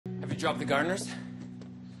you dropped the gardeners?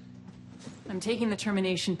 I'm taking the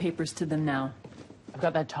termination papers to them now. I've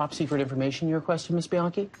got that top secret information you requested, Miss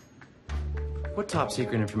Bianchi. What top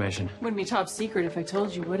secret information? Wouldn't be top secret if I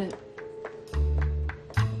told you, would it?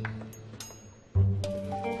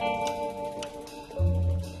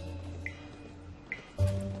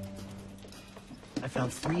 I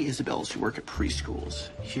found 3 Isabels who work at preschools.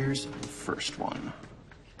 Here's the first one.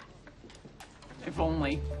 If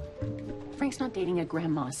only. Frank's not dating a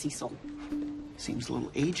grandma, Cecil. Seems a little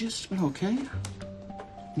ageist, but okay.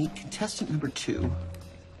 Meet contestant number 2.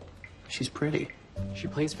 She's pretty. She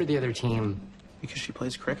plays for the other team. Because she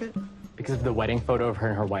plays cricket? Because of the wedding photo of her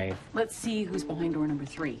and her wife. Let's see who's behind door number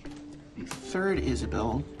 3. The third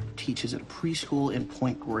Isabel teaches at a preschool in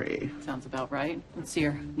Point Grey. Sounds about right. Let's see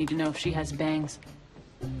her. Need to know if she has bangs.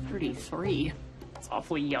 33. That's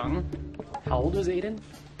awfully young. How old was Aiden?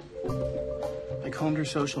 I combed her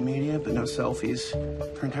social media, but no selfies.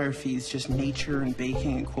 Her entire feed's just nature and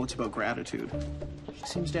baking and quotes about gratitude. She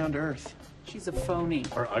seems down to earth. She's a phony.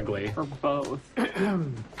 Or ugly. Or both.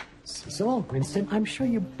 Cecil, Winston, I'm sure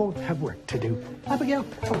you both have work to do. Abigail,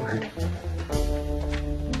 a word.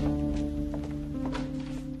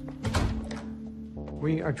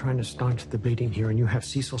 We are trying to staunch the bleeding here, and you have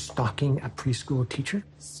Cecil stalking a preschool teacher?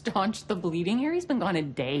 Staunch the bleeding here? He's been gone a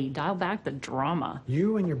day. Dial back the drama.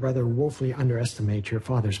 You and your brother woefully underestimate your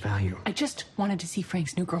father's value. I just wanted to see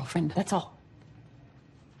Frank's new girlfriend, that's all.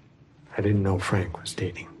 I didn't know Frank was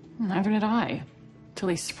dating. Neither did I. Till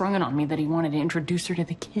he sprung it on me that he wanted to introduce her to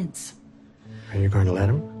the kids. Are you going to let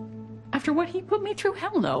him? After what he put me through,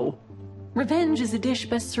 hell no. Revenge is a dish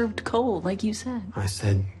best served cold, like you said. I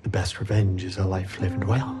said the best revenge is a life lived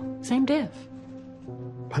well. Same diff.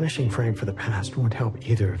 Punishing Frank for the past won't help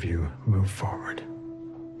either of you move forward.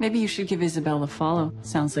 Maybe you should give Isabel a follow.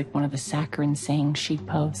 Sounds like one of the saccharine sayings she'd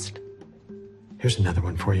post. Here's another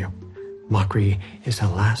one for you. Mockery is the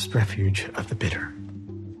last refuge of the bitter.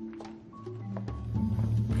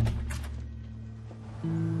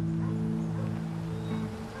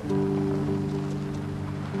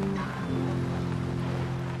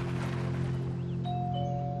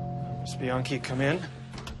 Miss Bianchi, come in.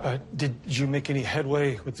 Did you make any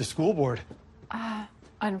headway with the school board?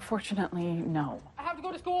 Unfortunately, no. I have to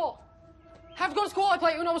go to school. I have to go to school. I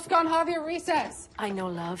play Uno with Scott and Javier at recess. I know,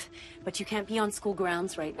 love, but you can't be on school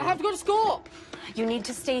grounds right now. I have to go to school. You need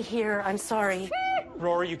to stay here. I'm sorry.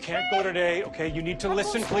 Rory, you can't go today, okay? You need to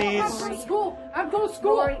listen, please. I have to go to school. I have to go to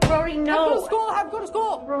school. Rory, no. I have to go to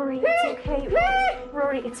school. Rory, it's okay.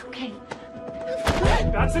 Rory, it's okay.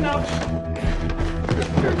 That's enough.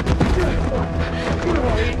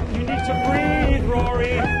 Rory, you need to breathe,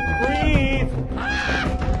 Rory. Breathe.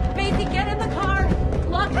 Maisie, get in the car.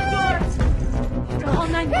 Lock the doors. Call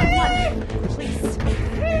 911, please.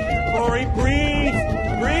 Rory, breathe.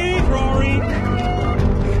 Breathe, Rory.